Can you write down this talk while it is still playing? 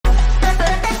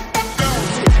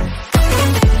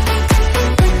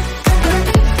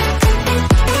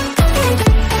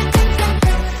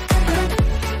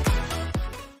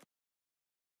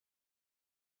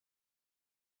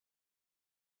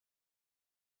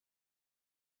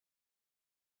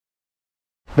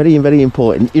Very, very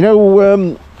important. You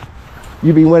know,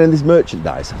 you've been wearing this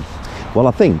merchandise. Well,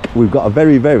 I think we've got a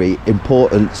very, very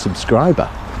important subscriber.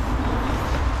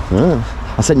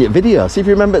 I sent you a video. See if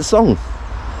you remember the song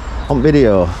on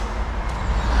video.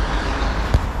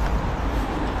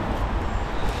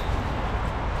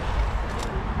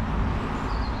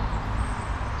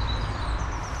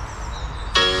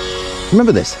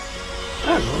 Remember this?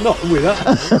 I'm not with that.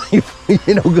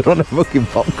 You're not good on a fucking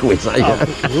pop quiz, are you? Oh,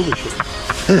 fucking rubbish.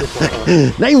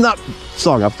 Name that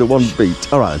song after one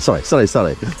beat. All right, sorry. Come on,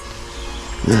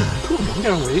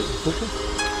 get on with it.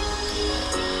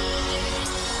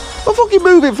 Well, fucking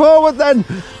move it forward then.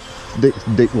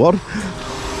 Dick what?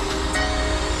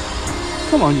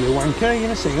 Come on, you wanker. You're going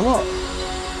to sing a lot.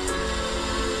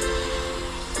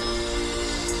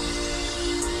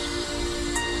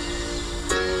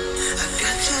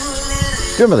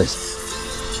 Remember this?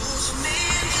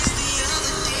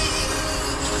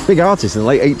 Big artist in the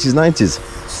late 80s, 90s.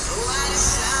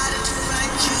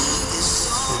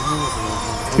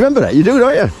 You remember that? You do,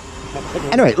 don't you?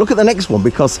 Anyway, look at the next one,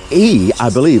 because he, I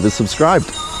believe, has subscribed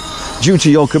due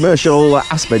to your commercial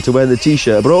aspect to wearing the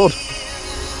t-shirt abroad.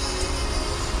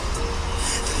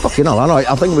 Fucking hell, I know.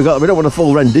 I think we don't want a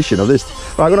full rendition of this.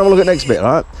 Right, I'm gonna have a look at the next bit.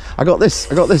 All right, I got this.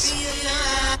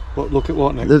 What, look at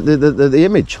what next? The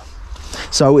image.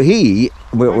 So we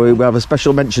have a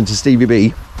special mention to Stevie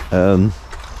B.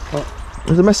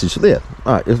 There's a message there.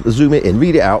 All right, zoom it in,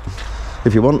 read it out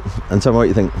if you want, and tell me what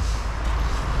you think.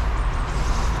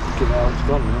 It's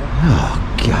gone now. Oh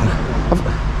God!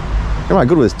 You're right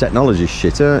good with this technology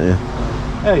shit, aren't you?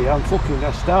 Hey, I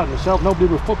started myself. Nobody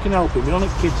was fucking helping me. None of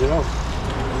the kids are out.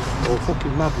 Or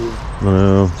fucking mad room.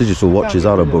 No, digital watches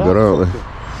are a bugger, aren't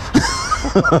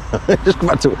they? Just come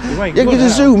back to it. You can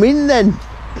just zoom in then.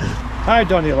 Hi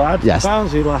Donny lad. Yes.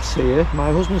 Barnsley lass here.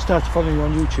 My husband started following you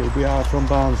on YouTube. We are from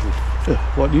Barnsley.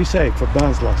 What do you say? From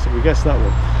Barnsley lass? We guessed that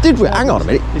one. Did we? Hang on a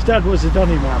minute. His dad was a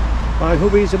Donny man. My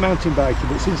hubby's a mountain biker,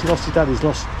 but since he lost his dad, he's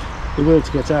lost the will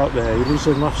to get out there. He loves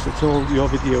and laughs at all your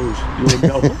videos. You will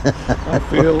know. I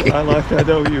feel I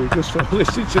know you just for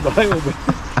listening to my hubby.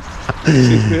 It's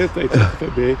his birthday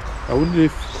for me. I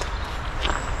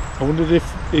wondered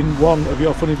if in one of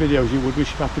your funny videos you would wish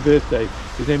him happy birthday.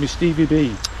 His name is Stevie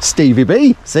B. Stevie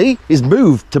B, see? He's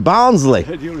moved to Barnsley.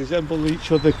 And you resemble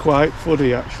each other quite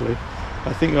funny, actually.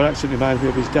 I think your accent reminds me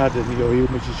of his dad, and your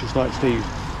image is just like Steve's.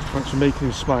 Thanks for making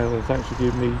him smile, and thanks for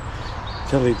giving me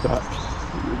telly back.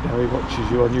 Now he watches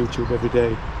you on YouTube every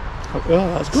day. Oh,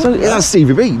 that's good. So that's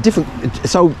Stevie B. Different.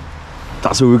 So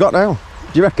that's who we've got now. Do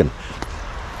you reckon?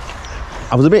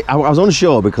 I was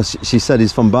unsure because she said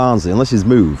he's from Barnsley. Unless he's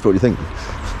moved, what do you think?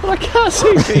 Well, I can't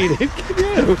see being it,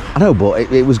 can you? I know, but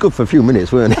it was good for a few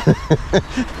minutes, weren't it?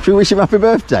 Should we wish him happy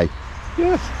birthday?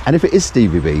 Yes. And if it is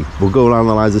Stevie B, we'll go along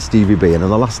the lines of Stevie B, and on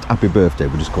the last happy birthday,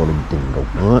 we'll just call him Dingle.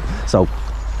 All right? So,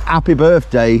 happy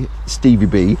birthday, Stevie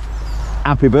B.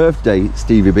 Happy birthday,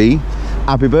 Stevie B.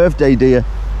 Happy birthday, dear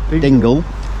Dingle.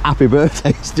 Happy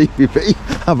birthday, Stevie B.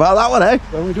 How about that one, eh?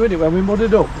 When we're doing it, when we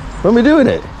mudded up. When we're doing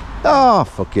it? Oh,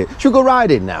 fuck it. Should we go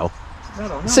riding now?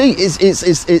 No. See,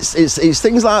 it's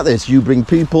things like this. You bring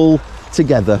people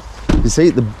together. You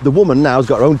see, the woman now's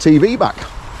got her own TV back.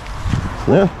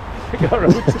 Yeah. Got her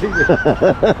own TV.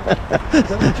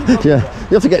 Yeah.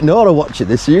 You have to get Nora watching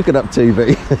this so you can have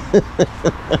TV.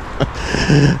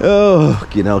 Oh,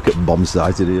 you know, get bomb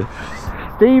sighted here.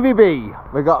 Stevie B,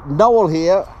 we've got Noel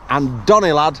here and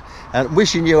Donny lad, and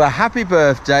wishing you a happy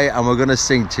birthday, and we're going to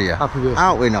sing to you. Happy birthday.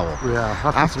 Aren't we, Noel? We are.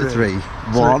 After three.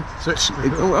 One.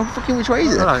 Oh, fucking which way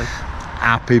is it? Right.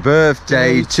 Happy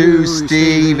birthday to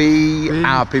Stevie.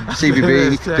 Happy Stevie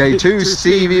B. Day to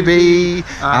Stevie B.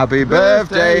 Happy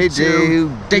birthday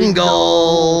to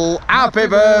Dingle. Happy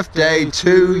birthday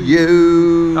to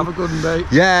you. Have a good one, mate.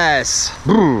 Yes.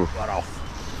 Right off.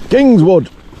 Kingswood.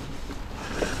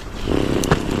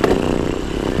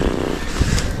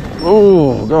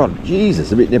 Oh God,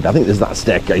 Jesus, a bit nippy. I think there's that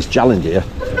staircase challenge here.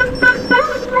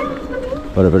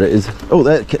 Whatever it is. Oh,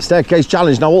 there, staircase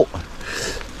challenge, Noel.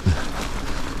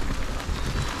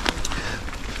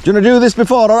 Do you want to do this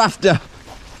before or after?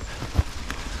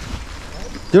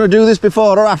 Do you want to do this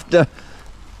before or after?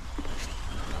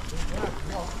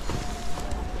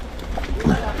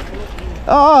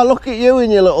 Oh, look at you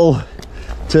in your little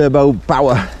turbo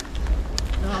power.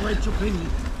 No, I went up in the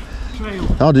trail.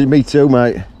 Oh, did me too,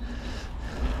 mate.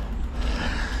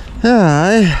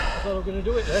 Aye. I thought we were going to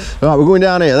do it then. Right, we're going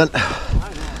down here then.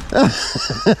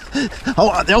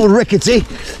 Oh, the old rickety.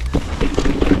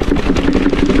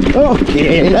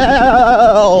 Okay,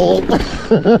 hell.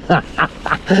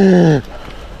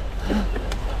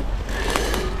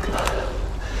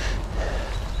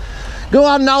 Go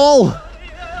on, Noel.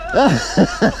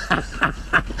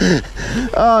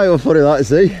 Oh, it was funny that,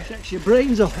 see? Takes your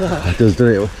brains off that. It does,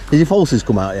 doesn't it? Did your falsies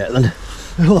come out yet then?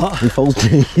 What? Your false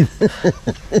teeth.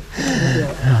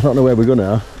 I don't know where we're going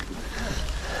now.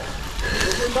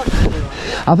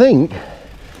 I think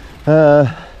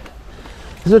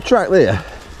there's a track there.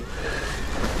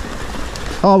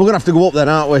 Oh, we're going to have to go up then,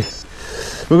 aren't we?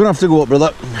 We're going to have to go up,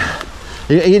 brother.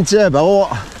 Are you in turbo or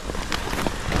what?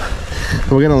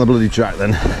 We're getting on the bloody track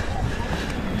then.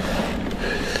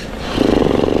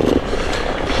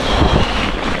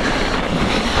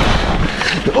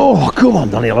 Oh, come on,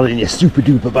 Donny, on in your super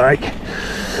duper bike.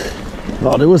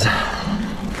 That'll do us.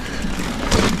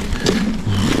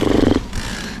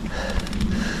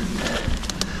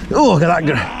 Oh, look at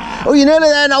that. Oh, you're nearly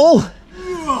there, Noel.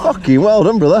 Fucking well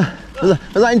done, brother. Was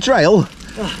that in trail? Was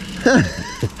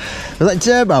that in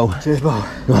turbo? Turbo.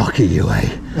 Lucky you,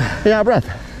 eh? You out of breath?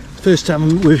 First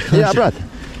time we've... You out of breath?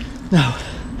 No.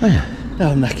 Oh, yeah. No,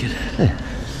 I'm knackered. Yeah.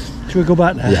 Should we go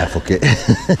back now? Yeah, fuck it.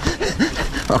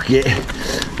 Fuck it.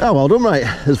 Oh, well done, mate.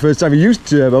 It's the first time you used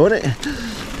turbo, isn't it?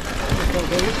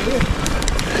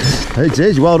 It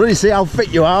is. Well done. You see how fit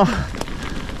you are.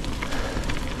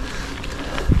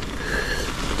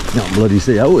 Not bloody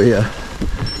see out here.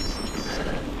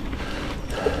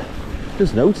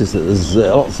 Just noticed that there's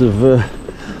lots of,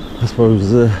 I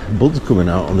suppose, buds coming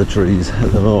out on the trees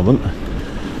at the moment,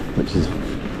 which is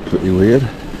pretty weird.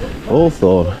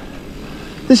 Hawthorn.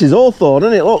 This is hawthorn,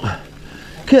 isn't it? Look.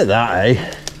 Look at that, eh?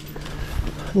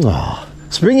 Oh,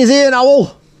 spring is here,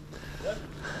 Noel.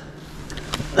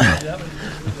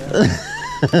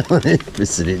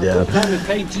 Pissing it down. I'm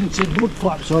painting to mud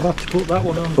flaps, so I'd have to put that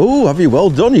one on. Oh, have you? Well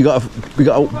done. You got.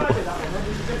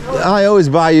 I always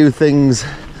buy you things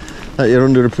that you're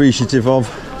underappreciative of.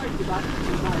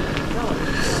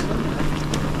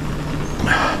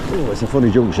 Oh, it's a funny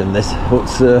junction, this. But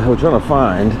we're trying to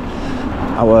find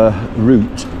our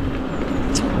route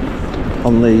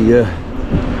on the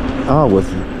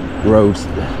Arworth road.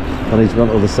 I need to go on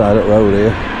the other side of the road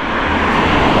here.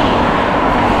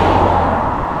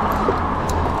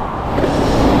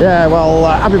 Yeah, well,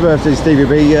 happy birthday, Stevie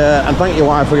B, and thank your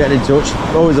wife for getting in touch.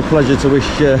 Always a pleasure to wish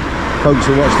folks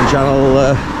who watch the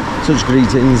channel such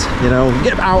greetings. You know,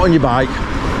 get out on your bike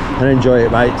and enjoy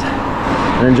it, mate,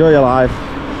 and enjoy your life,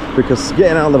 because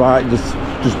getting out on the bike just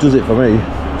does it for me.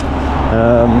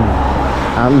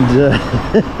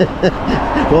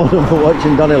 Well done for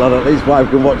watching Donny, lad. At least wife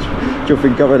can watch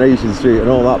Chuffing Coronation Street and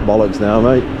all that bollocks now,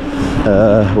 mate.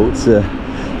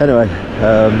 Anyway,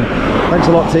 thanks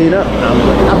a lot, Tina, and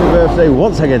happy birthday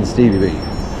once again, Stevie B.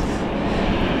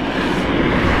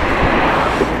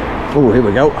 Oh, here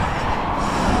we go.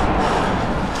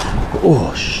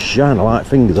 Oh, shine a light,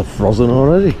 fingers are frozen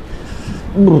already.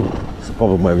 It's a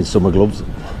problem wearing summer gloves.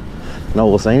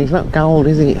 Noel was saying it's not cold,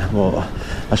 is it? Well,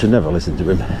 I should never listen to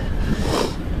him.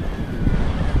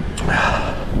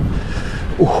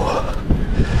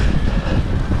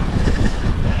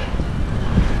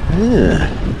 Yeah.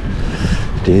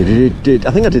 I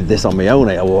think I did this on my own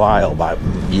a while back,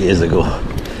 years ago.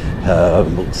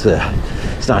 But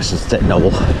it's nice to take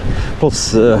Noel.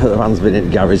 Plus, the man's been in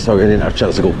the garage, so I didn't have a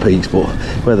chance to go peaks. But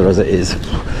weather as it is,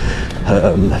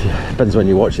 depends when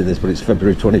you're watching this. But it's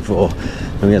February 24,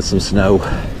 and we had some snow.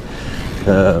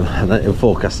 And then it was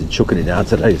forecasted chucking it down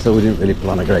today, so we didn't really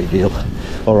plan a great deal,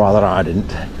 or rather I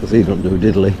didn't, because he don't do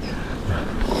diddly.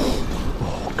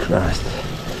 Oh Christ,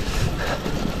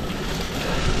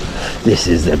 this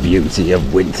is the beauty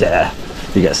of winter.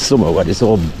 You get summer when it's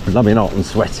all blooming hot and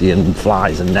sweaty and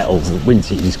flies and nettles, and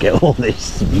winter you just get all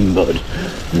this mud.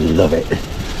 Love it.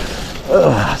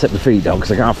 I set my feet down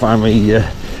because I can't find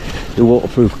the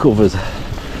waterproof covers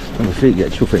and my feet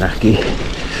get chuffing hacky.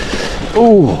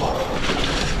 Oh,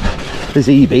 there's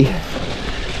Evie. I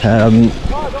don't know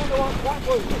what that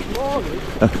was this morning.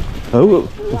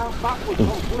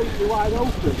 Completely wide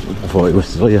open. I thought it was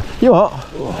still here. You what?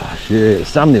 Oh shit,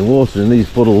 standing water in these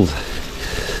puddles.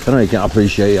 I know you can't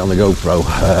appreciate it on the GoPro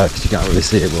because you can't really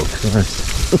see it, but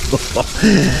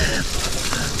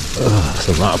oh,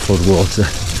 some amount of flood water.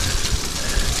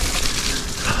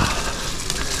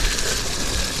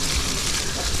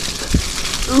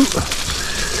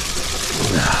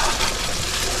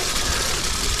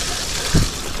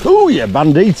 Oh yeah,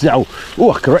 bandito.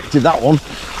 Oh, I corrected that one.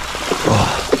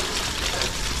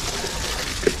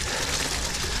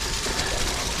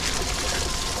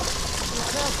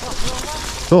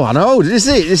 Oh, I know. Did you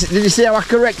see it? Did you see how I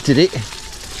corrected it?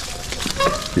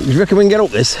 Do you reckon we can get up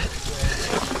this?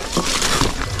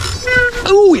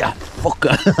 Oh yeah,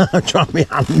 fucker. Trap my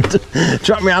hand.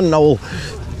 Trap my hand, Noel.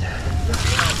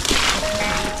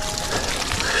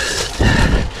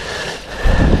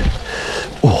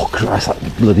 That's like the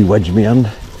bloody wedge in my hand.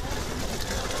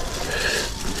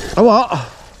 Oh, what?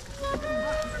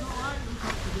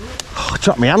 Oh, I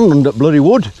trapped my hand under bloody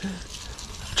wood.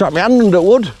 Trapped my hand under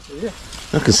wood. Yeah.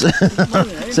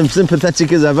 Some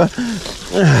sympathetic as ever.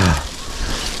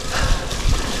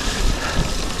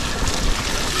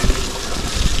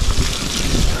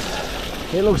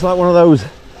 It looks like one of those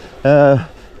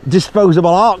disposable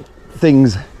art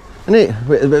things, isn't it? A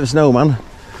bit of a snowman.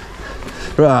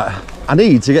 Right, I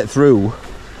need to get through.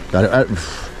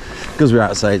 Because we're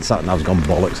outside, sat nav's gone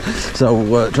bollocks.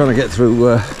 So trying to get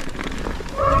through.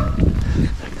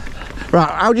 Right,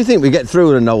 how do you think we get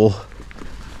through the knoll?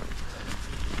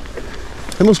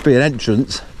 There must be an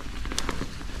entrance.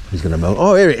 He's going to moan.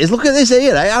 Oh, here it is. Look at this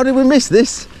here, eh? How did we miss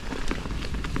this?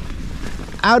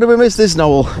 How did we miss this,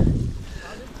 Noel?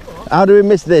 How did we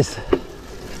miss this?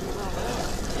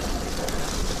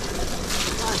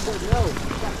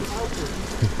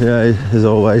 Yeah, as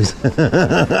always.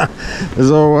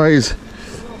 As always.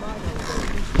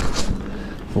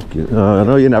 Fuck you. Oh, I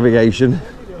know your navigation.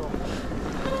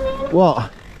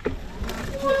 What?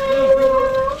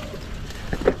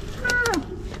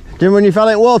 Do you remember when you fell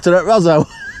in water at Rosso?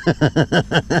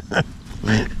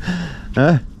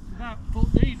 Huh?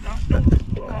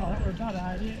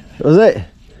 Was it?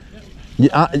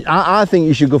 I think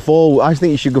you should go forward. I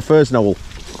think you should go first, Noel.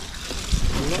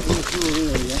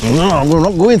 No, we're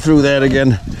not going through there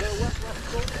again.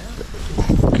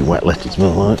 Fucking wet let it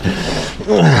smell like.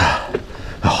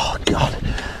 Oh God.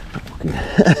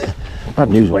 Bad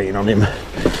news waiting on him.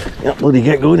 Can't bloody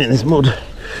get going in this mud.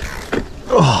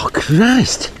 Oh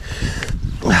Christ.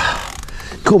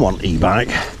 Come on, e-bike.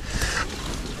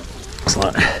 It's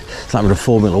like with a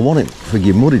Formula One in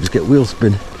friggin' muddy, just get wheel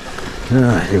spin.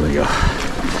 Ah, here we go.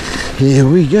 Here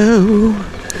we go.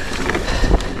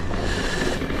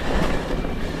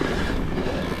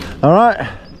 All right.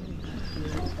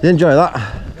 You enjoy that?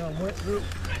 Yeah, I'm wet through.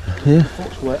 Yeah.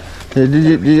 Foot's wet. Yeah,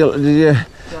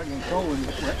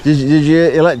 did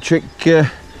your electric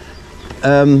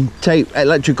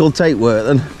electrical tape work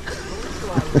then?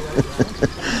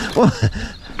 What?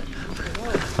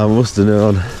 I must have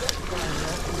known.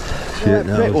 Shit,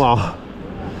 no. Wow.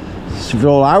 It's for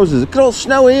all houses. Look at all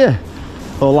snow here.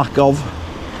 Or lack of.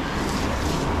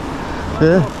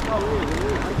 Yeah.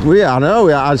 Well, yeah, I know.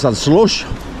 Yeah, I just had slush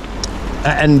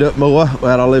at End Up Moor,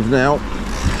 where I live now.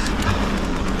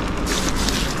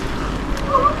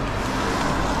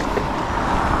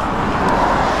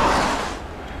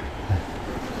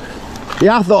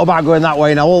 Yeah, I thought about going that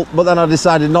way now, but then I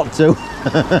decided not to.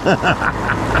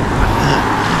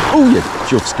 Oh, you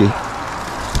chuffsky.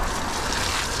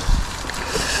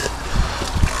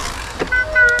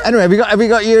 Anyway, have you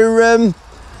got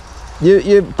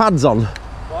your pads on?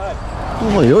 Why?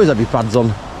 Well, you always have your pads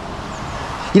on.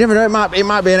 You never know, it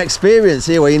might be an experience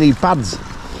here where you need pads.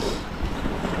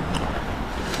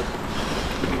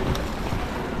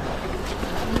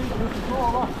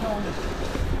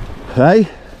 Hey?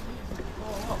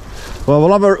 Well,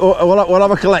 we'll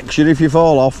have a collection if you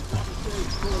fall off.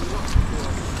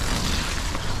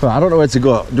 Well, I don't know where to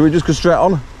go. Do we just go straight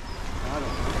on?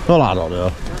 Well, I don't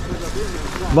know.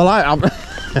 Well, I'm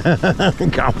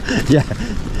yeah,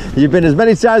 you've been as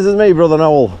many times as me, brother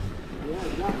Noel.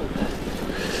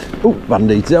 Oh,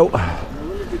 bandito.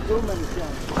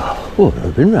 Oh,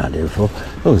 I've been round here before.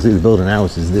 Oh, see, they're building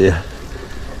houses there.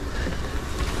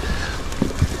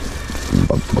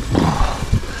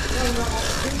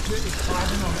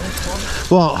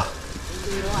 What?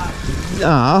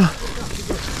 Ah.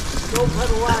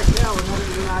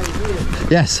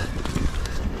 Yes.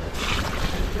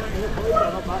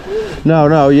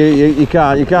 No, you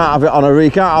can't. You can't have it on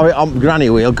you can't have it on granny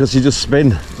wheel because you just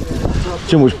spin.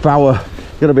 Too much power.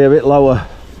 Got to be a bit lower.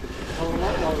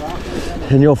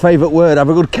 And your favourite word, have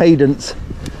a good cadence.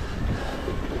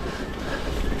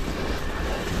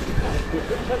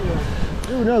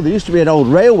 Oh no, there used to be an old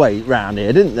railway round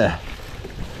here, didn't there?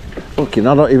 Fucking,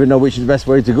 I don't even know which is the best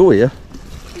way to go here.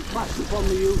 We passed up on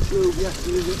the YouTube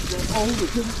yesterday that all the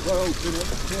jumps were open at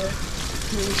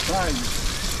 2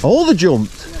 times. All the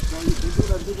jumps? Yes, well, you can do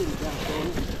them digging camps.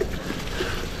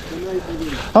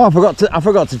 Oh, I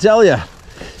forgot to tell you.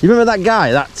 You remember that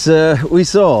guy that we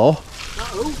saw?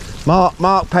 Who?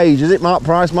 Mark Page, is it? Mark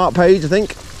Price, Mark Page, I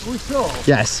think. We saw?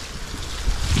 Yes.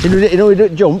 You know he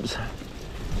did jumps?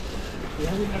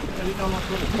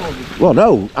 Well,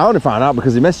 no, I only found out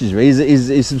because he messaged me.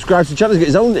 He's subscribed to the channel.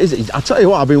 He's got his own. I tell you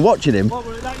what, I've been watching him. What,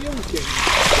 was it that young kid?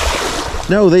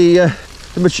 No,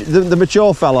 the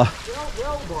mature fella.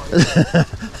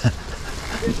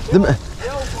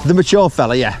 The mature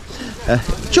fella, yeah.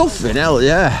 Chuffing hell,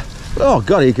 yeah. Oh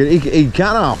God, he can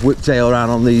half whiptail around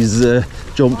on these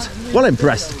jumps. Well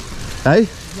impressed. Hey?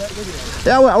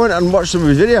 Yeah, I went and watched some of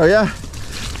his video, yeah.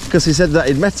 Because he said that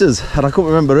he'd met us, and I couldn't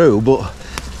remember who, but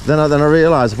then I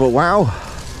realised, I thought, wow,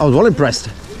 I was well impressed.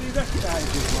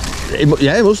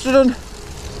 Yeah, he must have done.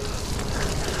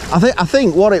 I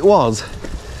think what it was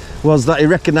that he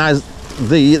recognised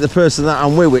the person that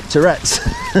I'm with Tourette's.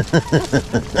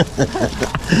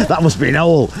 That must be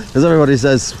Noel, as everybody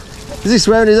says. Is he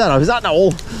swearing his head off? Is that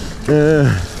Noel?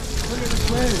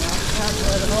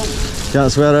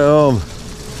 Can't swear at home.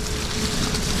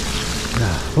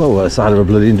 Well, we're the side of a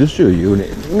bloody industrial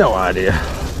unit. No idea.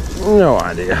 No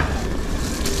idea.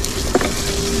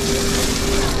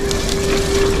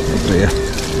 Here.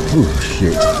 Oh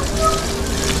shit.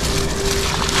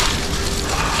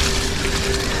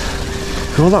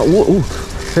 All that wood. Ooh.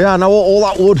 Yeah, I know all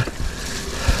that wood.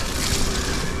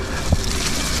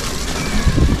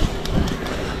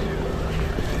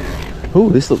 Oh,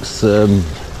 this looks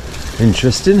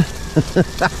interesting.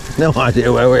 No idea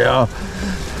where we are.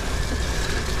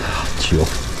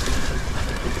 Chuff.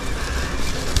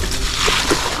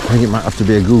 I think it might have to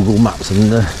be a Google Maps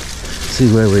and see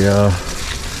where we are.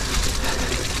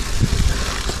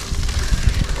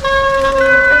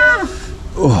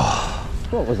 Oh.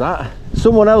 What was that?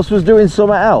 Someone else was doing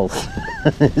something else?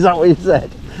 Is that what you said?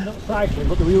 Not cycling,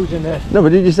 but they were using there. No, but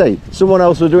did you say someone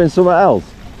else was doing something else?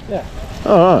 Yeah.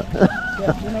 All right.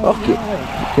 Yeah, Okay.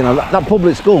 You know, that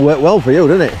public school worked well for you,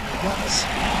 didn't it? Yes.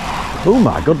 Oh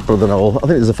my God, brother Noel. I think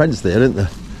there's a fence there, isn't there?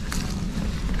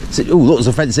 Oh, look, there's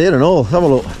a fence here and all. Have a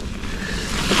look.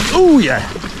 Oh, yeah.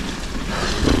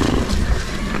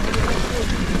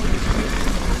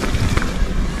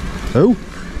 Oh.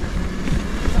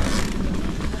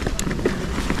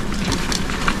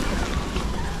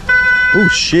 Oh,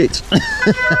 shit.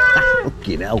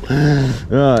 Fucking hell.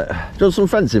 Right. Done some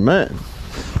fencing, mate.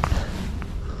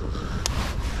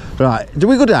 Right. Do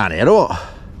we go down here or what?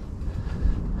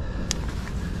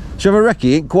 Do you have a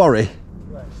recce quarry?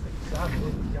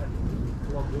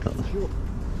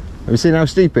 Have you seen how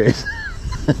steep it is?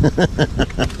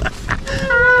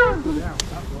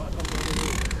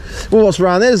 Well, what's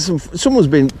around there? Someone's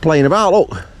been playing about, look.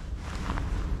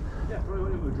 Yeah, probably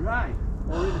when it was dry.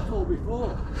 Or in the fall before.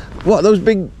 What, those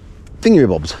big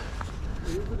thingy-bobs?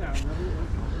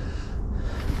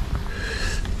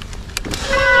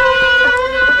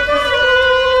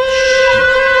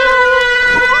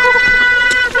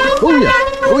 Oh yeah,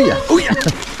 oh yeah, oh yeah.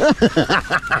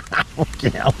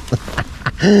 Fucking hell.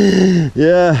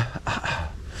 Yeah.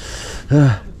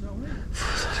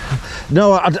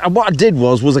 No, what I did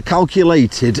was I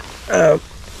calculated,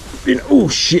 oh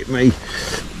shit me,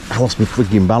 I lost my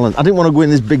freaking balance. I didn't want to go in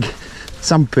this big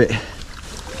sandpit.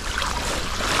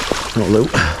 Not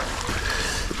loot.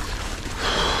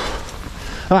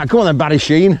 Alright, come on then, Barry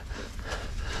Sheen.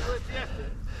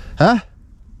 Huh?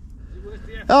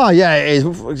 Oh yeah, it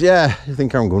is. Yeah, you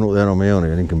think I'm going up there on my own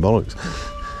here, thinking bollocks.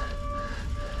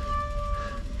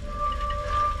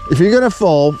 If you're gonna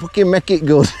fall, fucking make it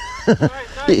good.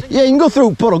 Yeah, you can go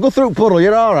through puddle,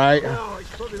 you're alright. No, it's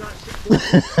probably like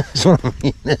 6 That's what I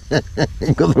mean. You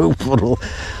can go through puddle.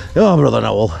 Oh, brother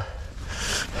Noel.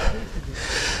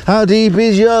 How deep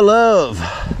is your love?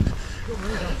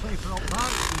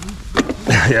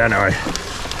 Yeah, anyway.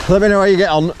 Let me know how you get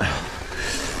on.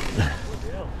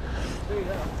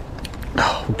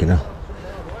 Oh, fucking hell.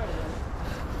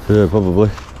 Yeah, probably.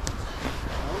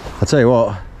 I tell you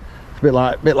what, it's a bit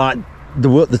like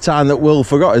the time that Will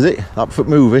forgot, is it? That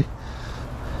movie.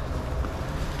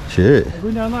 Shit. Are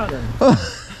we down that then? Oh.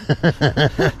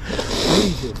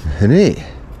 Easy. Isn't it?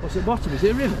 What's at the bottom? Is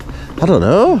it a river? I don't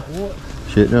know. What?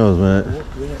 Shit knows, mate.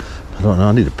 I don't know.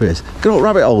 I need a piss. Got all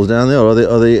rabbit holes down there, or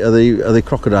are they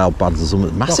crocodile pads or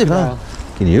something? Massive, huh?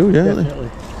 Can you? Yeah.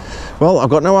 Definitely. Well, I've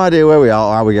got no idea where we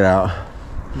are or how we get out.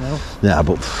 No. Yeah,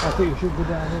 but I think you should go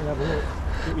down here and have a look.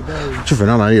 Get your bearings. chuffing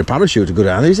on, I need a parachute to go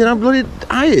down there. You see how bloody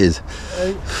high it is?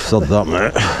 Sod that,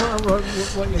 mate.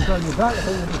 What you've done your back, I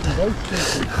think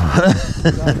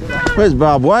you can go. Where's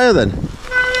barbed wire then?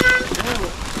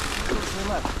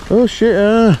 Oh shit,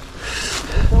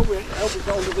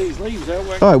 These leaves out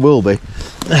where oh, it will be.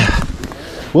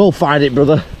 We'll find it,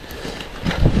 brother.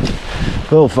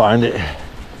 We'll find it.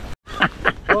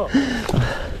 what?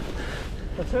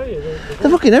 I tell you,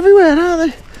 They're fucking everywhere,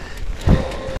 aren't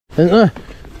they? Isn't they?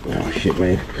 Oh shit,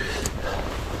 me.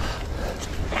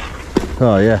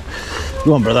 Oh yeah.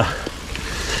 Go on, brother.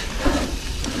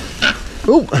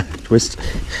 Oh, twist.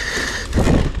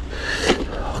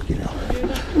 Fucking hell.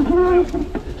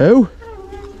 Who?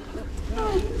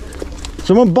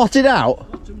 Someone botted out?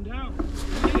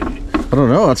 I don't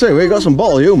know. I'll tell you, we got some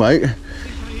bottle, you mate.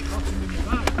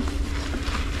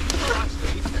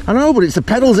 I know, but it's the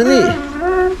pedals, isn't it?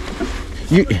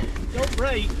 You. Don't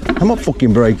brake. I'm not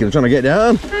fucking braking. I'm trying to get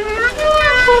down.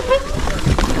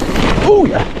 Oh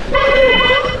yeah.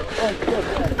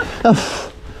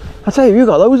 I tell you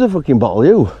got loads of fucking bottle,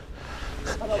 you.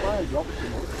 I don't mind dropping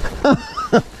them.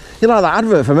 You like that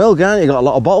advert for milk, aren't you? Got a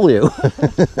lot of bottle, you.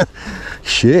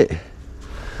 Shit.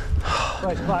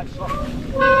 Right, it's quite soft.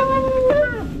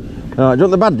 Alright, do you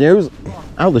want the bad news?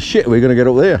 How the shit are we going to get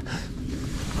up there?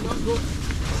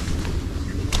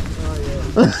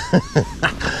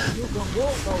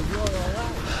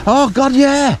 Oh God,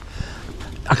 yeah.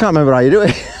 I can't remember how you do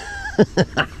it.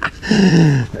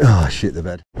 Oh shit, the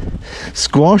bed.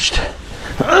 Squashed.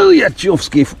 Oh yeah,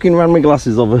 Jufsky fucking ran my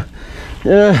glasses over.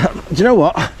 Do you know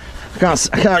what? I can't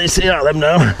see out of them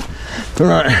now.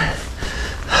 Right.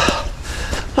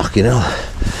 Fucking hell.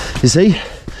 You see,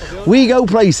 we go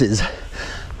places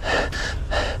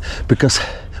because,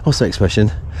 what's the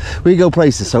expression? We go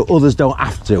places so others don't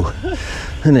have to,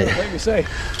 isn't it? Like we say,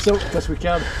 so because we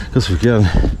can. Because we can.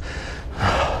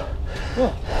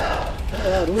 Oh,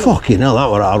 fucking hell, that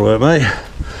was hard work, mate.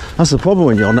 That's the problem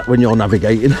when you're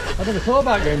navigating. I never thought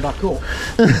about going back up.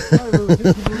 We were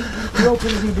hoping there was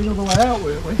going to be another way out,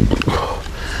 weren't we?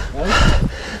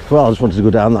 Well, I just wanted to go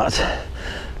down that.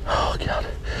 Oh God.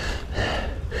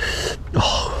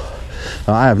 Oh,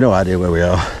 I have no idea where we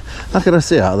are. How can I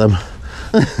see out of them?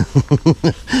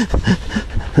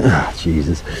 Oh,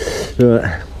 Jesus.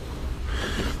 Right.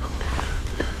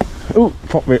 Oh,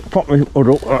 pop me hood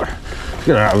up.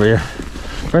 Get out of here.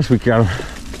 Best we can.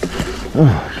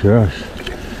 Oh, gosh.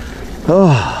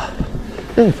 Oh,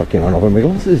 yeah, fucking run over my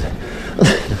glasses.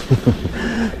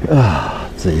 Oh,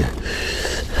 see you.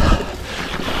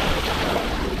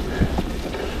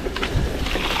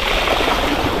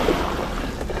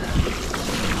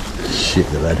 Shit,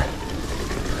 the bed.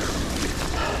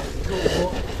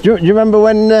 Do you remember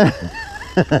when? Do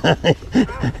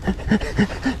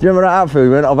you remember that outfit we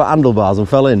went over handlebars and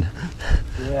fell in?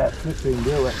 Yeah, flipping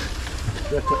do it.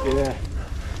 Yeah.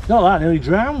 Not that, nearly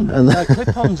drowned. And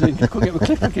clip-ons in. Couldn't get the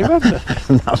clip again, remember?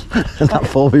 and that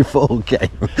 4v4 game.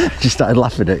 She started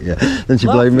laughing at you. Then she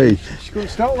blamed me. She couldn't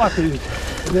stop laughing.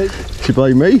 She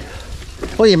blamed me.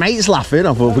 Well, your mate's laughing.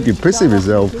 I thought fucking pissing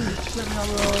myself.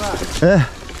 Yeah.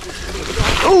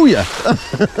 Oh yeah.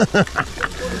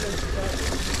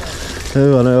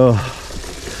 Oh, I know.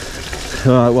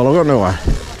 Alright, well, I've got nowhere.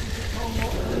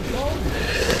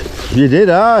 You did,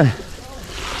 aye.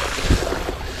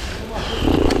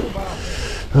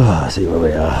 Oh, I see where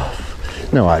we are.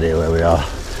 No idea where we are.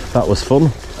 That was fun.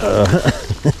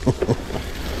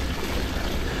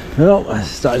 Well, it's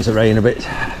starting to rain a bit.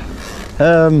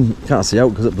 Can't see out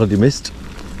because of bloody mist.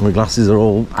 My glasses are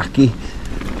all hacky.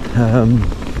 I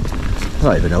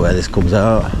don't even know where this comes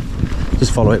out.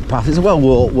 Just follow it path. It's a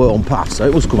well-worn path, so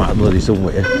it must come out bloody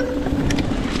somewhere.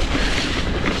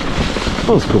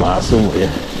 Must come out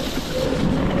somewhere.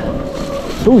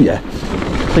 Oh yeah.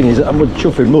 Thing is, I'm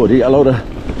chuffing mud, eat a load of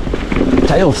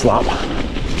tail slap.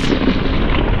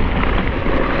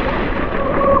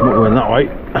 I'm not going that way.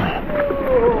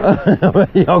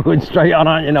 You're going straight on,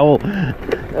 aren't you, Noel?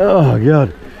 Oh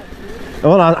God.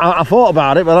 Well, I thought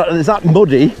about it, but it's that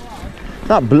muddy.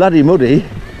 That bloody muddy.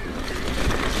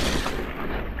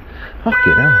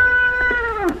 Fucking hell.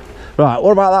 Right,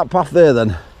 what about that path there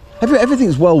then?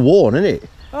 Everything's well worn, isn't it?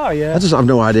 Oh yeah. I just have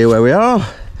no idea where we are.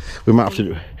 We might have to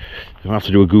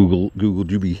do a Google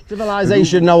doobie.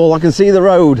 Civilization, Noel. I can see the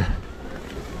road.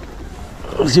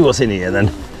 Let's see what's in here then.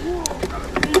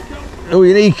 Oh,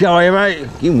 you're an eco, are you, mate?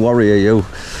 You warrior, you.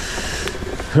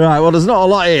 Right, well, there's not a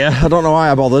lot here. I don't know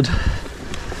why I bothered.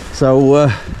 So,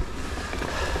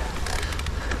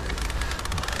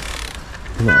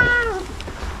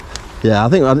 yeah, I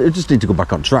think we just need to go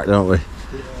back on track, don't we?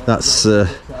 That's there's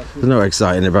no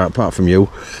exciting about apart from you.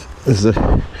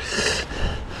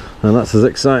 And that's as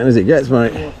exciting as it gets,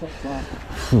 mate.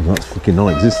 Oh, that's fucking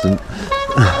non-existent.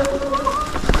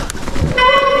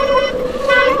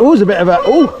 Oh, there's a bit of a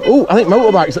I think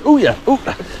motorbikes. Oh yeah. Oh,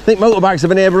 I think motorbikes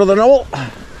have a neighbour other than all.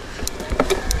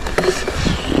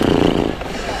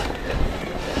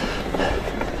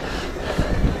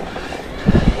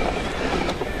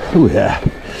 Oh yeah.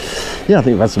 Yeah, I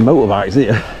think we've had some motorbikes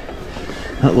here.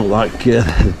 That looked like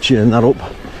cheering that up.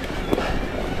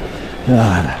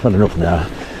 Ah, I've had enough now.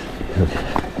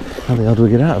 How the hell do we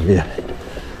get out of here?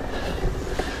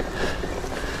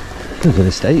 There's an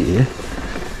estate here.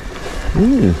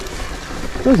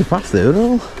 There's a path there and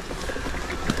all.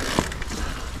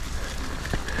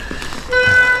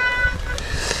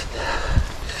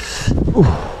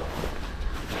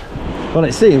 Well,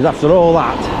 it seems after all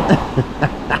that,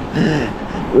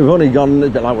 we've only gone a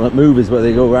bit like one at movies where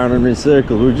they go around and in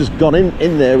circles. We've just gone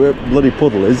in there where bloody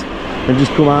puddle is and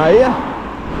just come out here.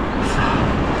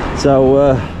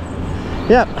 So,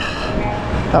 yeah,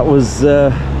 that was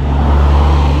a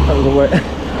way.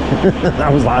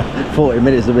 That was like 40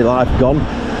 minutes of my life gone.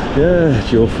 Yeah,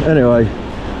 chuff. Anyway,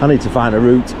 I need to find a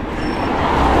route.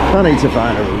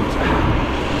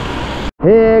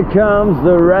 Here comes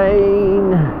the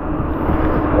rain.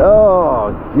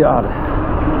 Oh God.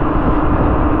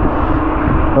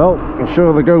 Well, I'm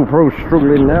sure the GoPro's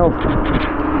struggling now.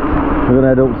 We're gonna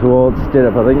head up towards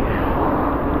Stirrup, I think.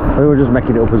 We're just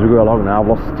making it up as we go along now.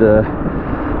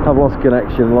 I've lost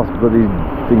connection, lost bloody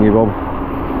thingy bob.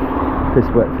 Piss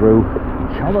wet through.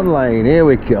 Common Lane, here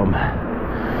we come.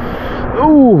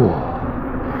 Ooh.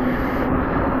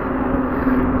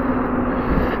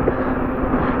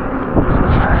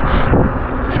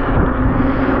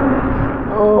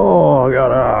 Oh, I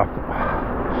got up.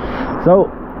 So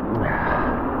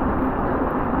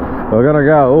we're gonna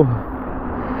go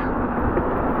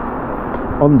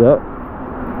under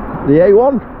the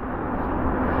A1.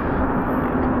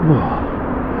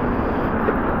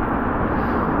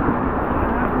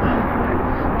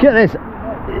 Get this,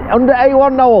 under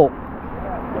A1, Noel.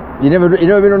 You never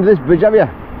been under this bridge, have you?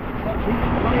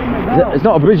 It's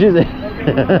not a bridge, is it?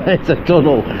 It's a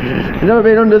tunnel. You've never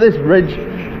been under this bridge?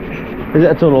 Is it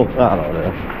a tunnel? I don't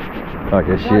know. I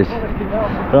guess she is.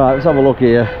 Right, let's have a look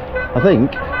here. I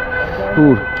think.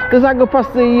 Ooh. Does that go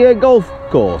past the golf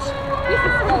course? This is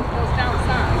the golf course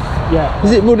downside. Yeah.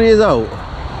 Is it muddy as out?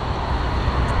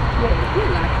 Yeah, you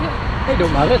like it. It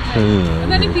don't matter. And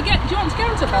then if you get, do you want to go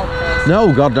to golf course?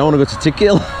 No, God, I want to go to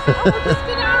Tickhill. Oh, just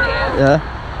go down here. Yeah.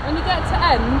 When you get to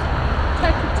end,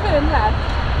 take a turn left.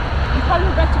 You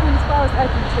probably better go as far as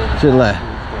Edmonton. Turn left.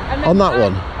 And then On that back,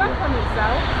 one? Back on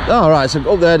itself. Oh, right, so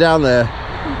up there, down there. You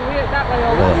can go it that way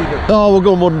or that. Oh, we'll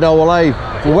go mud and Noel, eh?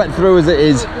 We're wet through as it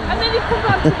is. And then you come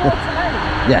round to Water Lane.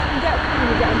 Yeah. You can get through when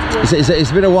you get into Water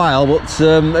It's been a while, but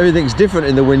everything's different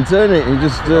in the winter, isn't it? You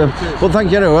just, well,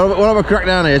 thank you anyway. We'll have a crack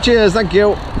down here. Cheers, thank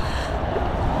you.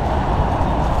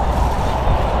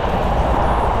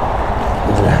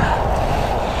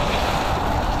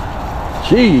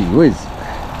 Gee whiz.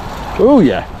 Oh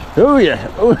yeah. Oh yeah.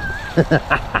 Oh.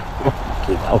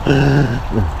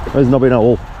 Where's Nobby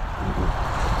Noel?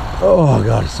 Oh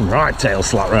God, some right tail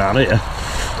slap round here.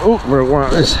 Oh, we're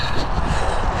at this.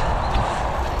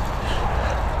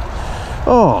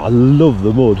 Oh, I love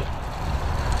the mud.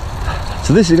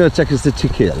 So this is going to take us to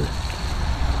Tickhill,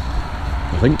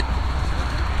 I think.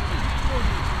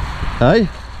 Hey?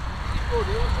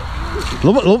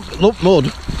 Love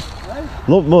mud.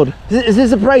 Love mud. Is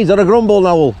this a praise or a grumble,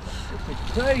 Noel?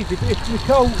 Praise, if the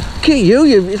coat, Look at you,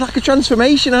 it's like a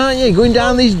transformation, aren't you? Going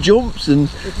down these jumps and...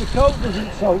 if the coat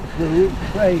doesn't soak through,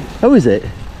 it's praise. How is it?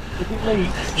 If it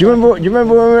leaks, Do you remember when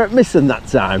we were at Misson that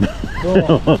time?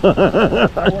 oh,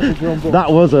 that was a grumble.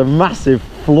 That was a massive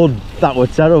flood. That was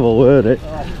terrible, weren't it?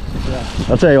 Oh, yeah.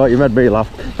 I'll tell you what, you made me laugh.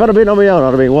 If I'd have been on my own, I'd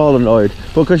have been well annoyed.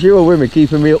 But because you were with me,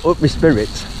 keeping me up my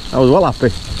spirits, I was well happy. I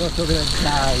thought I was going to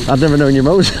die. I'd never known your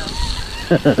motor.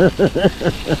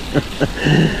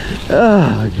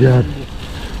 Oh God.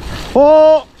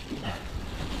 Oh!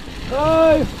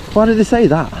 Oh! Why did they say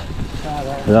that? I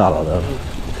I don't know.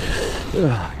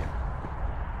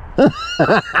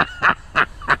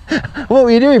 What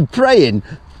were you doing? Praying?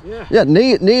 Yeah. Yeah,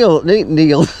 kneel. You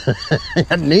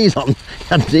had knees on. You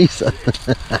had knees on.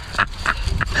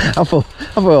 I thought,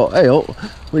 hey, oh,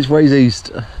 which way's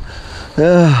east?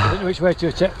 I don't know which way to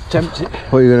attempt it.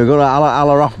 What are you going to go to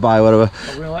Allaraff by, whatever?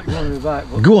 I'm going to like go on the back,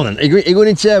 but Go on then. Are you going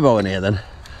in turbo in here then?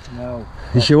 no.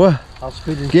 You sure? I'll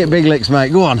speed into Get big licks,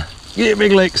 mate. Go on. Get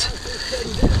big licks.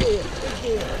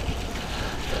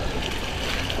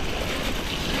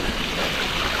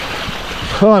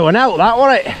 Oh, it went out that,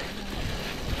 wasn't it?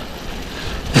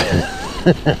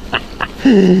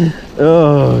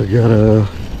 Oh, God.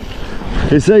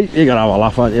 You see, you're going to have a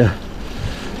laugh, aren't you?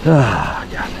 Oh,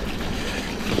 God.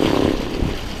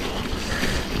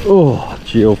 Oh,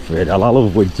 Geoffrey, I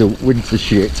love winter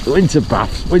shit, winter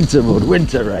baths, winter mud,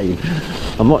 winter rain.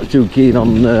 I'm not too keen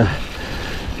on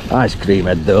ice cream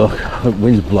head though. When the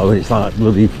wind's blowing, it's like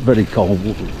bloody very cold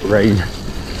rain.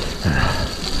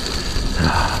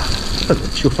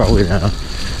 Chuff out we now.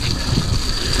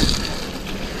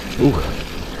 Ooh.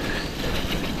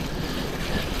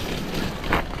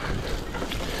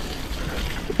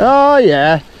 Oh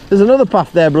yeah, there's another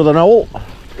path there, brother Noel.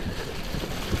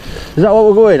 Is that what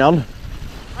we're going on?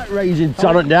 That raging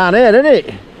torrent down here, isn't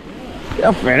it?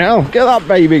 Fucking hell, get that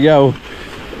baby go.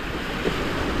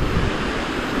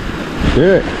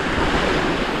 Do it.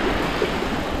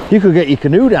 You could get your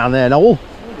canoe down there, Noel.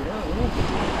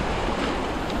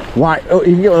 White. Oh,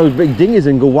 you can get one of those big dinghies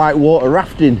and go whitewater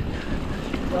rafting.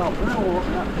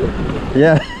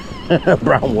 Yeah,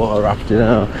 brown water rafting.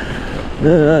 Oh.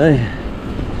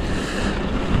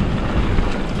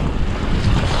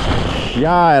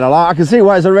 Yeah, I can see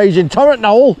why it's a raging torrent,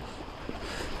 Noel.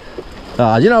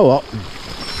 Ah, you know what?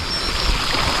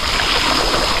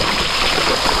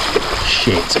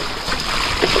 Shit.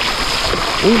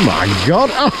 Oh my god.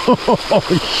 Oh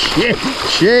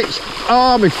shit.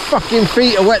 Oh, my fucking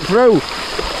feet are wet through.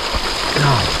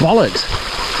 Oh, bollocks.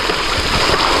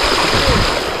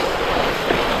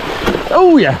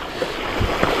 Oh yeah.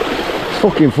 It's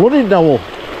fucking flooded, Noel.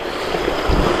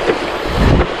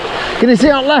 Can you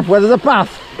see on left where there's a path?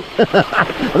 I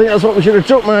think that's what we should have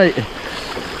took, mate.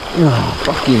 Oh,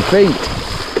 fucking feet.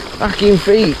 Fucking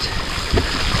feet.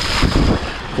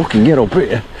 Fucking get up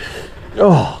here.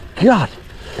 Oh, God.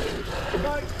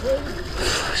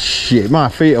 Shit, my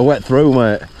feet are wet through,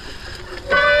 mate.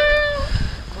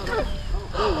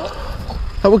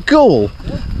 That was cool.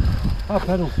 I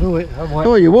pedal through it.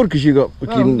 Oh, you would, because you got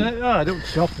fucking... No, I don't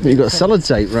stop. You got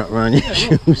sellotape wrapped around your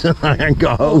shoes and I ain't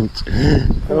got hopes.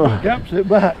 Oh. Gaps at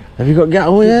back. Have you got gaps?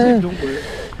 Oh, yeah.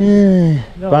 Yeah.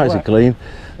 No, Bikes are clean.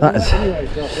 That's...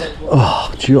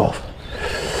 Oh, chuff.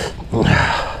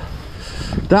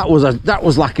 That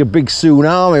was like a big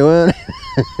tsunami, weren't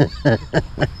it?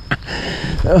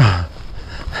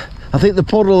 I think the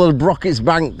puddle had broke its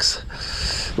banks.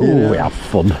 Oh, yeah. We have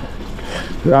fun.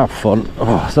 We have fun.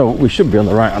 Oh, so we should be on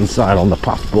the right hand side on the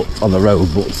path, but on the road,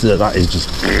 but that is just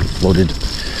flooded.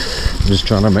 I'm just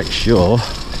trying to make sure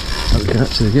that we can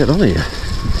actually get on here.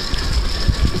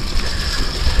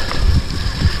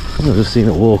 I've just seen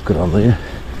a walker on there,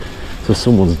 so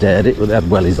someone's dared it, but they had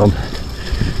wellies on.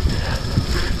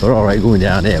 We're all right going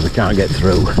down here. We can't get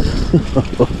through.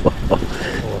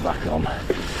 We're back on.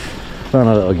 Found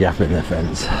a little gap in the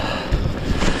fence.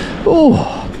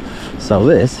 Oh, so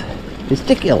this is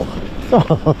Tickhill.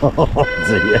 Oh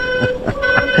dear.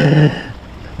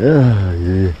 Oh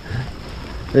dear.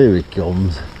 Here he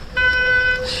comes.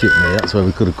 Shit me, that's where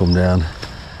we could have come down.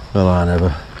 Well, I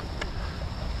never.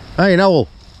 Hey Noel.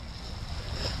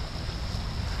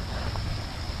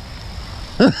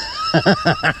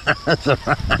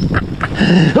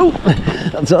 Oh,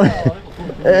 that's all right.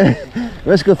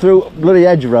 Let's go through bloody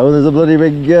hedgerow. There's a bloody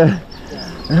big oh,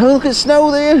 look at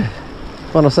snow there.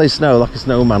 When I say snow, like a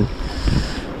snowman.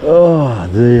 Oh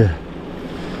dear.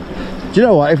 Do you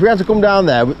know what, if we had to come down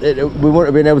there, we wouldn't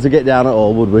have been able to get down at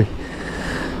all, would we?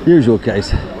 Usual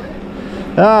case.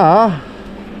 Oh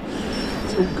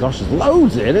gosh, there's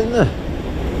loads here, isn't there?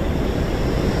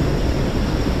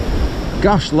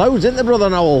 Gosh, loads, isn't there, brother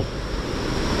Noel?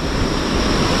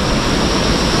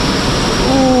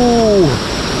 Ooh.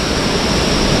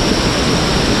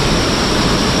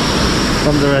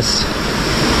 Thunderous.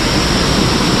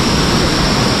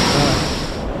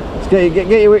 Let's get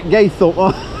your gaith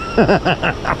up.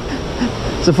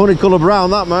 It's a funny colour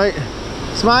brown, that, mate.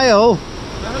 Smile.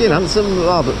 Fucking handsome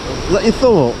lad. Let your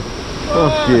thumb up.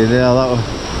 Fucking hell, that was...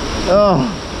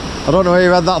 Oh, I don't know where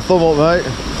you had that thumb up, mate.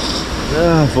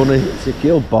 Ah, funny. It's a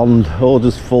Tickhill pond, all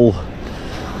just full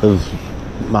of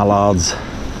mallards.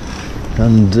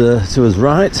 And to his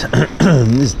right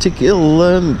is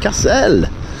Tickhill Castle.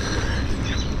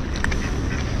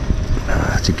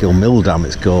 Tickhill Mill Dam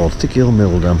it's called. Tickhill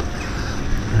Mill Dam.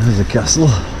 There's the castle.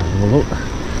 Have a look.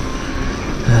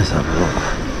 Let's have a look.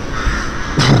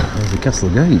 There's the castle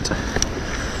gate.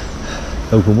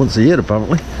 Open once a year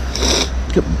apparently.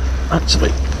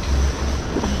 Actually,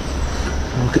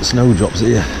 look at snowdrops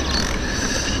here.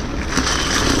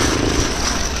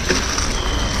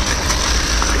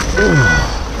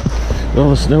 Oh,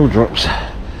 the snowdrops.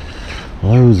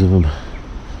 Loads of them.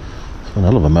 It's one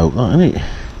hell of a moat, that, isn't it?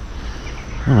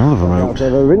 One hell of a moat.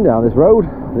 I've ever been down this road. I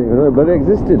didn't even know it bloody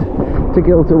existed.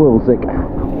 Tickhill to Wilsick.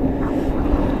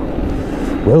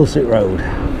 Wilsick Road.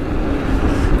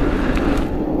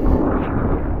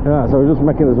 Yeah, so we're just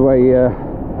making his way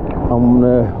on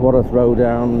Wadworth Road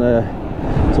down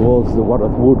towards the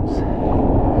Wadworth Woods.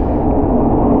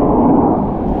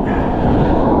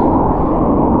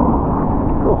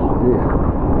 Oh dear.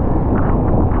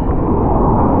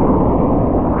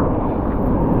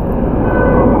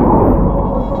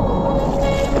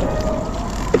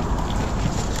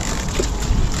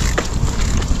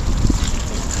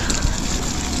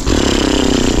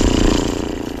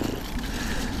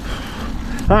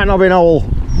 Right, not been all,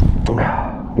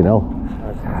 you know.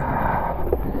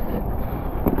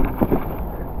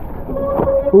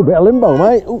 Ooh, bit of limbo,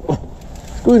 mate. Ooh.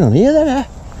 What's going on here then, eh?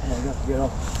 Oh, you have to get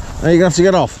off. Are you gonna have to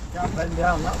get off? Can't bend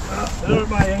down that far. They're at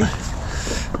my age.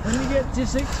 When you get to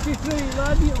 63,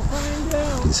 lad, you'll find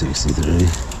out. 63.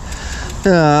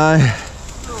 Aye.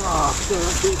 Oh, so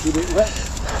that keeps you a bit wet.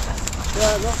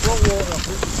 Yeah, I've got hot water off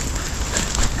it.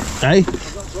 Hey? I've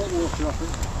got hot water off it.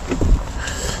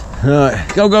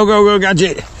 Right, go, go, go, go,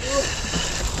 Gadget.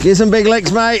 Get some big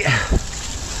licks, mate.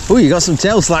 Oh, you got some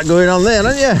tail slack going on there,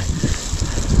 haven't you?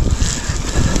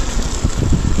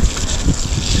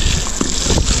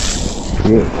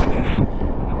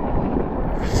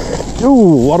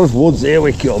 Ooh, what of woods, here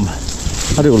we come.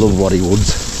 I do love waddy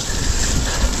woods.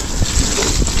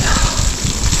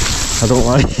 I don't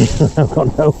like I've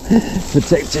got no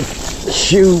protective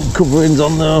shoe coverings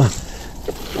on though.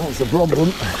 That's the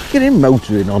problem. Get him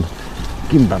motoring on.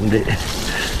 Fucking bandit.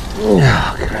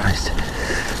 Oh Christ.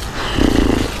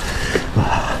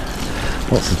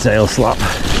 What's the tail slap?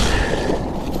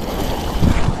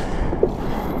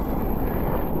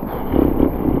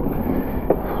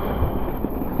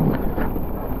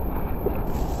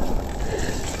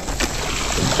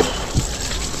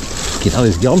 Fucking hell,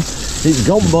 he's gone. It's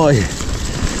gone, boy.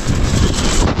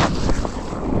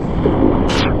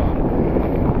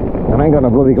 I ain't got no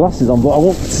bloody glasses on, but I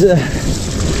won't.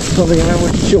 Not thinking how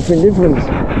much chuffing difference.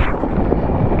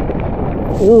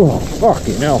 Oh,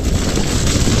 fucking hell.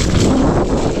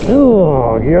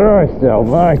 Oh, Christ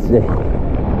almighty.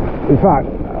 In fact, I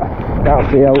can't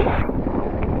see out.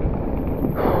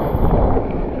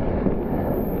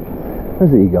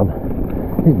 Where's he gone?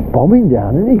 He's bombing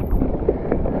down, isn't he?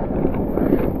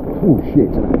 Oh shit.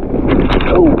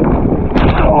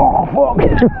 Oh fuck.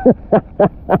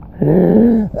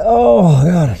 Oh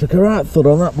god, I took a right thud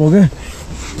on that bugger.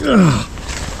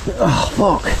 Oh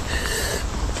fuck.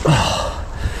 Oh,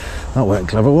 that weren't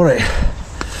clever, was it?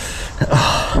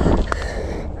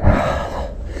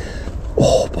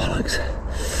 Oh bollocks.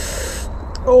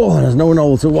 Oh, there's no one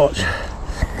able to watch.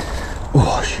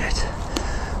 Oh shit.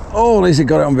 Oh, at least I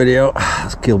got it on video.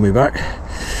 That's killed me back.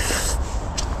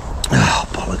 Oh,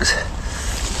 bollocks.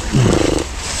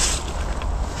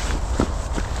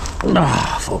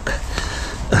 Ah, fuck.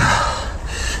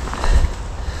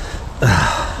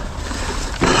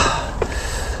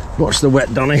 Watch the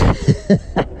wet, Donny.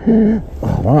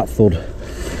 Oh, right thud.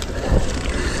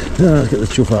 Let's get the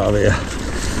chuff out of here.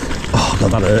 Oh,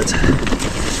 God, that hurt.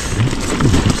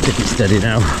 Stick it steady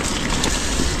now.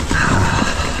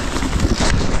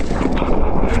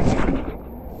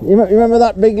 You remember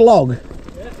that big log?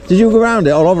 Yeah. Did you go around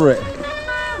it or over it?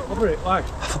 Over it, like?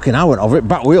 Fucking I went over it,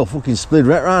 back wheel fucking slid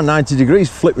right round 90 degrees,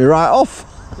 flipped me right off.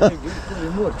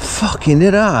 Fucking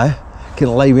did I? Can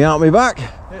lay me out my back.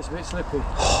 Yeah, it's a bit slippy.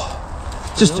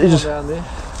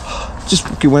 Just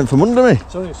fucking went from under me.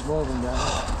 It's only a small one down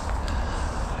there.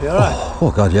 You alright?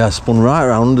 Oh god, yeah, I spun right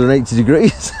around 180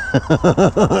 degrees.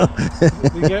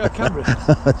 Did you get a camera?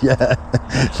 Yeah,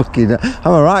 fucking,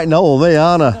 I'm a right knoll, me,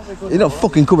 aren't I? You're not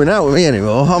fucking coming out with me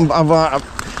anymore. I'm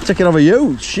taking over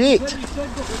you. Shit.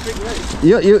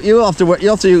 You'll have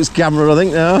to use camera, I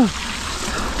think now.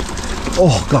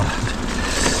 Oh god.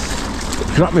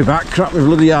 Crap me back, crap me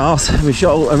bloody arse, my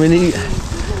shoulder, my knee,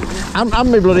 and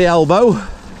my bloody elbow.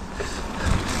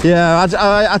 Yeah,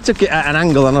 I took it at an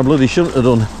angle and I bloody shouldn't have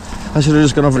done. I should have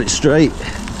just gone over it straight.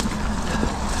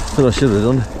 That's what I should have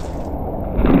done.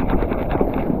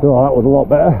 Oh, that was a lot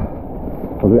better.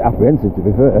 I was a bit apprehensive, to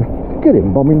be fair. Get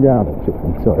him bombing down the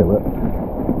fucking toilet.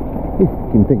 He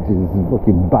fucking thinks he's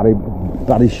fucking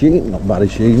Barry Sheen, not Barry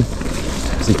Sheen.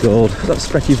 What's he called? That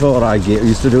Specky 4-eye gear who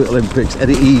used to do at Olympics,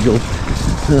 Eddie Eagle.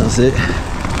 That's it.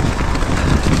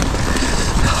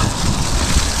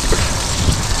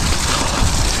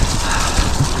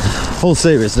 Full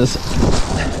seriousness,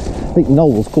 I think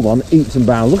Noel's come on, eats and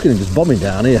bounds. Look at him just bombing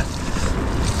down here.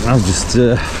 I'm just,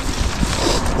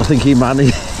 I think he might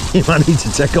need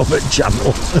to take off at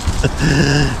channel.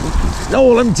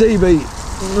 Noel MTB.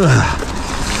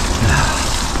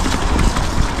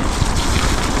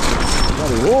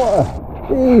 Bloody water.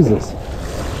 Jesus.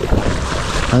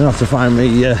 I'm gonna have to find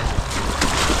me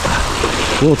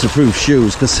waterproof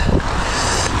shoes, because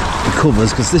the covers,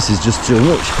 because this is just too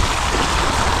much.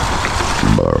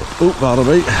 Oh, pardon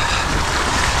me.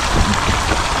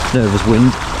 Nervous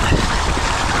wind.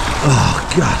 Oh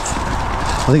god.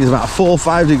 I think it's about 4 or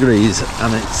 5 degrees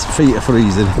and its feet are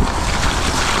freezing.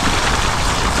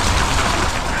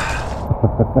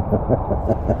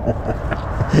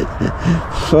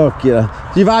 Fuck yeah.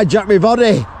 You've hijacked my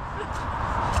body.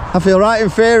 I feel right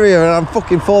inferior and I'm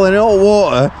fucking falling in hot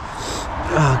water.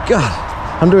 Oh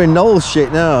god. I'm doing Noel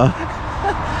shit now.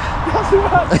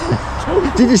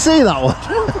 Did you see that one?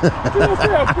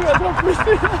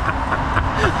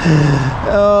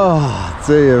 Oh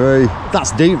Dear me.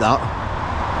 That's deep, that.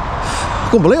 I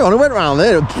couldn't believe it. I went round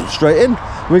there, straight in.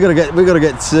 We gotta get.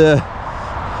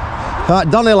 Right,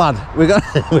 Donny lad, we gotta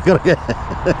get.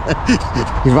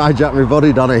 You've hijacked my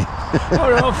body, Donny. Oh,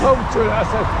 no, I phoned to it. I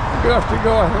said, "You're gonna have to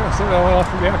go." I said, "Oh, I'll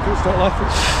have to be. I couldn't stop laughing."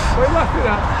 What are you laughing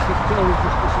at?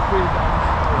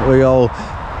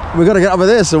 We gotta get over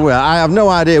there somewhere. I have no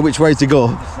idea which way to go.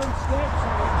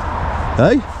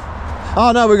 Hey?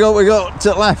 Oh no, we go to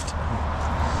the left.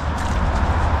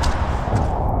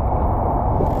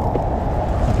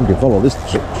 I think we can follow this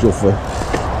chauffeur.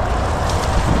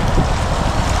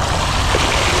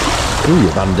 Ooh,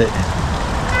 you bandit.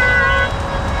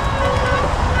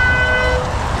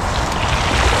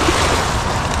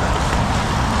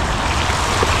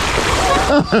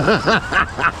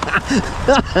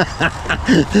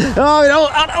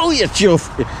 Oh, you chuff.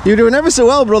 You're doing ever so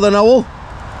well, brother Noel.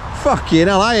 Fucking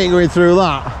hell, I ain't going through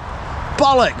that.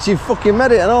 Bollocks, you fucking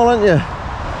made it and all, haven't you?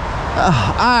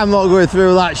 I'm not going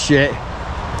through that shit.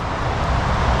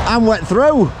 I'm wet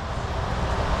through.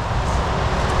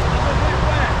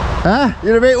 Huh?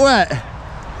 You're a bit wet?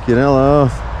 You know,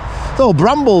 it's all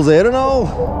brambles here and all.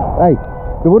 Hey,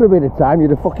 there would have been a time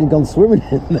you'd have fucking gone swimming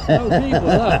in there. How deep was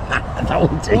that? That was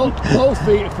deep. Both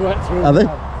feet are wet through. Are they?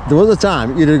 There was a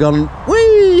time you'd have gone,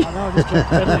 whee! I know, I just kept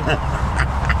telling you.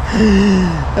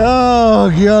 Oh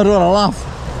God, what a laugh.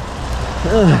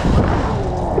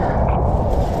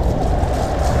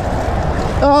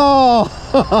 Oh!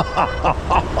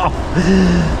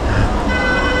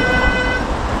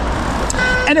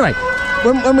 Anyway,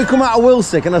 when we come out of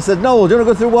Wilsick and I said, "Noel, do you want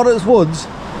to go through Waters Woods?"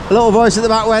 A little voice at the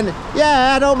back went,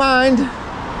 "Yeah, I don't mind."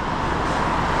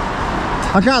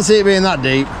 I can't see it being that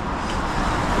deep.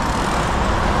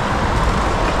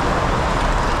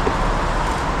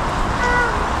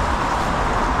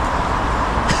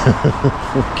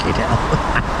 Fucking hell.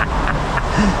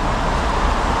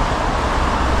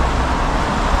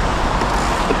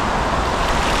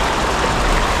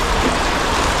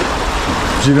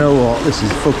 Do you know what? This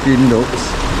is fucking nuts.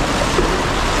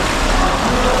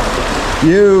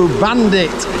 You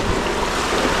bandit.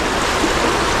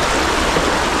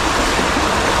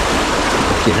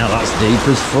 Fucking hell, that's deep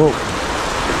as fuck.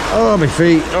 Oh, my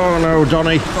feet. Oh no,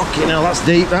 Donny. Fucking hell, that's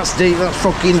deep, that's deep, that's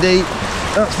fucking deep.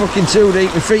 That's fucking too deep.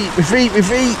 My feet, my feet, my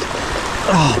feet.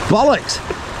 Oh, bollocks.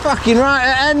 Fucking right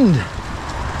at end.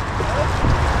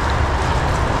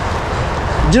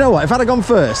 Do you know what? If I'd have gone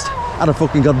first, I'd have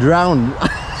fucking got drowned.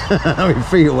 My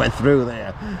feet went through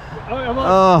there.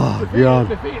 Oh, God.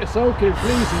 The feet are soaking,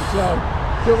 freezing, so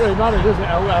it don't really matter, does it,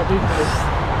 how deep it is?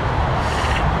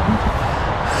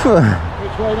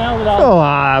 Which way now without? Oh,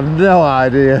 I have no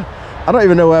idea. I don't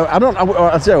even know where. I'll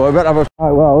tell you what, I better have a.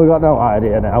 Right, well, we've got no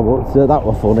idea now, but that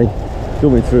was funny.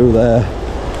 Coming through there.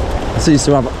 I seems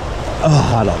to have.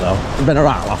 Oh, I don't know. It's been a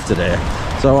right laugh today.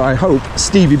 So I hope,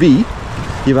 Stevie B,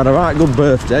 you've had a right good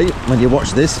birthday when you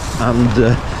watch this, and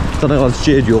don't know, I'll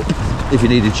cheer you up if you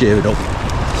needed cheering up.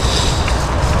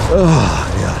 Oh,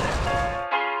 God.